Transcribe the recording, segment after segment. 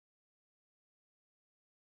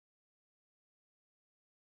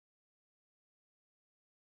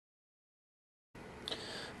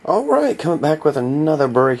Alright, coming back with another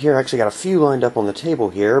break here. I actually got a few lined up on the table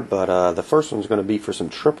here, but the first one's going to be for some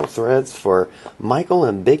triple threads for Michael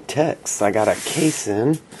and Big Tex. I got a case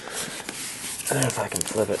in. If I can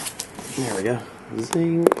flip it. There we go.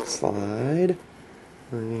 Zing, slide.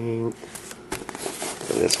 Zing.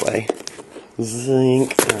 Go this way.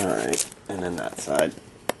 Zing. Alright. And then that side.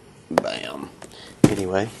 Bam.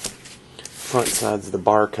 Anyway. Front sides of the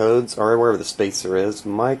barcodes, or wherever the spacer is.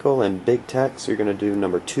 Michael and Big Tex, you're going to do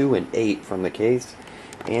number 2 and 8 from the case.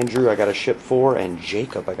 Andrew, I got to ship 4, and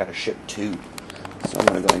Jacob, I got to ship 2. So I'm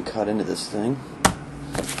going to go ahead and cut into this thing.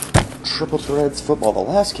 Triple threads football. The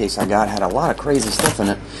last case I got had a lot of crazy stuff in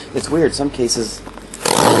it. It's weird, some cases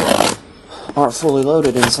aren't fully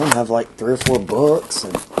loaded, and some have like 3 or 4 books,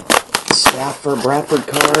 and Stafford, Bradford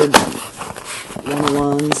cards, and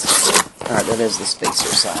 1-1s. Alright, that is the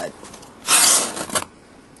spacer side.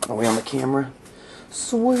 Are we on the camera?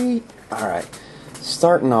 Sweet. Alright.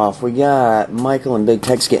 Starting off, we got Michael and Big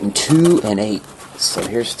Tex getting 2 and 8. So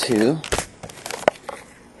here's 2.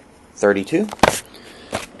 32.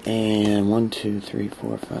 And 1, 2, 3,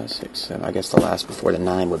 4, 5, 6, 7. I guess the last before the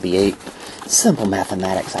 9 would be 8. Simple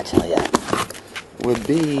mathematics, I tell ya. Would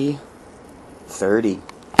be 30.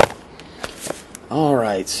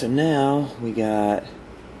 Alright, so now we got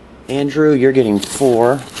Andrew, you're getting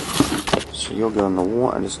 4. So you'll go in the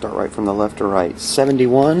 1, just start right from the left to right.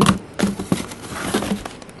 71.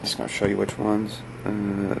 Just going to show you which ones.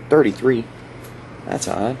 33. That's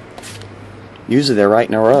odd. Usually they're right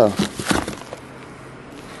in a row.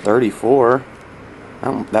 34.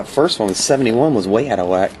 That first one, 71, was way out of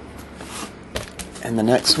whack. And the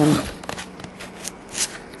next one,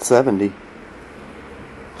 70.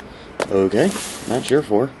 Okay, that's your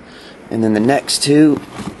 4. And then the next 2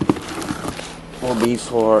 will be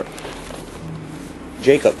for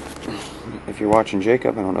Jacob. If you're watching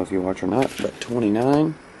Jacob, I don't know if you watch or not, but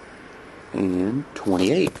 29 and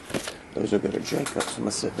 28. Those will go to Jacob. So I'm going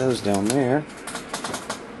to sit those down there.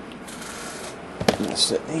 I'm going to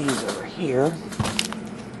sit these over here.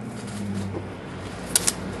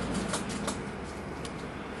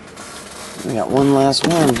 We got one last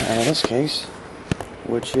one out of this case,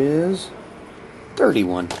 which is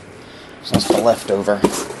 31. So that's the leftover.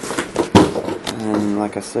 And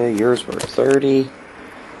like I say, yours were 30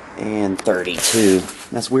 and 32.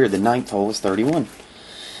 That's weird, the 9th hole is 31.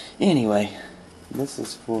 Anyway, this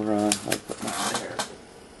is for, I'll put mine there.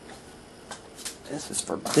 This is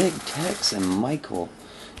for Big Tex and Michael.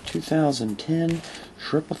 2010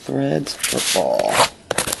 Triple Threads Football.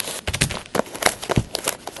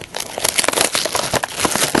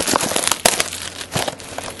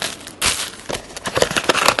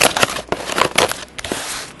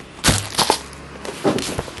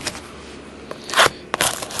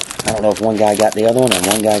 I don't know if one guy got the other one and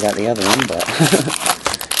one guy got the other one, but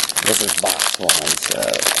this is box 1, so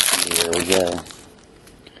here we go.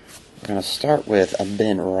 We're going to start with a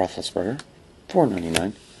Ben Roethlisberger,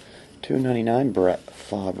 $4.99, $2.99 Brett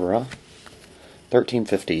Favre,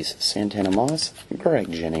 1350s Santana Moss,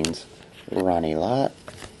 Greg Jennings, Ronnie Lott,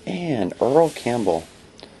 and Earl Campbell,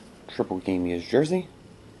 triple game used jersey,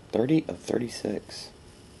 30 of 36.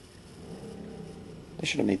 They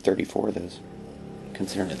should have made 34 of those,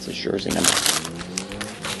 considering it's a jersey number.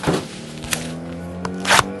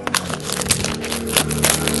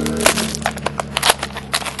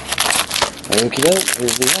 Okie doke,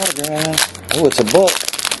 here's the autograph. Oh, it's a book.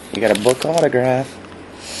 You got a book autograph.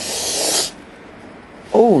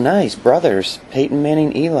 Oh, nice. Brothers. Peyton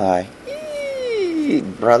Manning, Eli. Eee,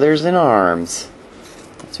 brothers in arms.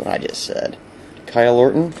 That's what I just said. Kyle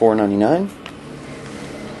Orton, $4.99.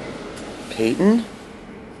 Peyton.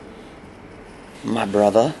 My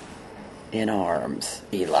brother in arms,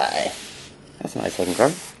 Eli. That's a nice looking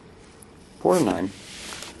card. 4.9.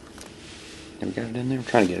 We got it in there. I'm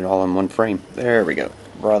trying to get it all in one frame. There we go.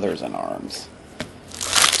 Brothers in arms.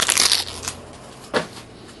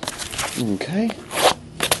 Okay.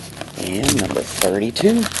 And number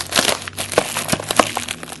 32.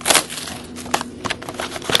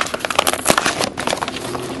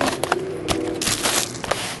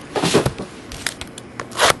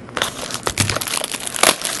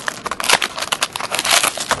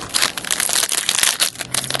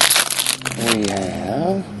 We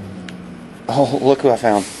have... Oh, look who I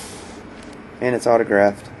found. And it's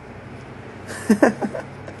autographed.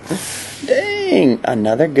 Dang!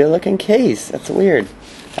 Another good-looking case. That's weird.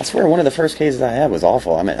 I swear one of the first cases I had was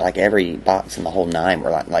awful. I mean, like every box in the whole 9 were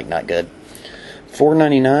like not good.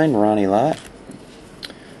 $4.99 Ronnie Lott.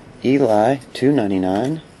 Eli,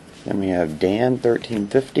 $2.99. Then we have Dan,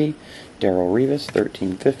 1350. Darrelle Revis,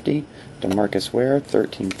 1350. DeMarcus Ware,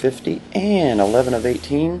 1350. And 11 of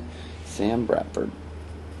 18, Sam Bradford.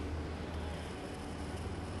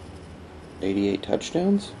 88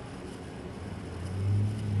 touchdowns.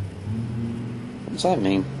 What's that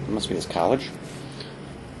mean? It must be his college.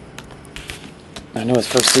 I know his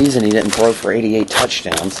first season he didn't throw for 88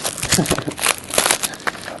 touchdowns.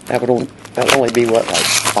 that would only be what, like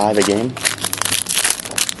 5 a game?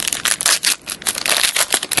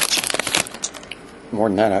 More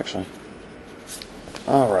than that, actually.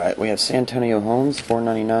 Alright, we have Santonio Holmes,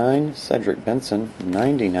 499. Cedric Benson,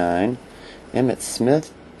 99. Emmitt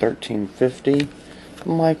Smith, 1350.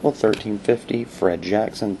 Michael, 1350. Fred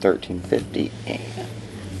Jackson, 1350. And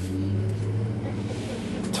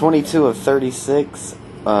 22 of 36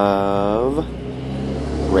 of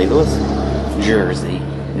Ray Lewis. Jersey.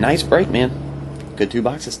 Nice break, man. Good 2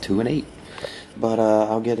 boxes, 2 and 8. But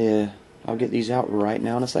I'll get these out right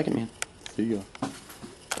now in a second, man. See ya.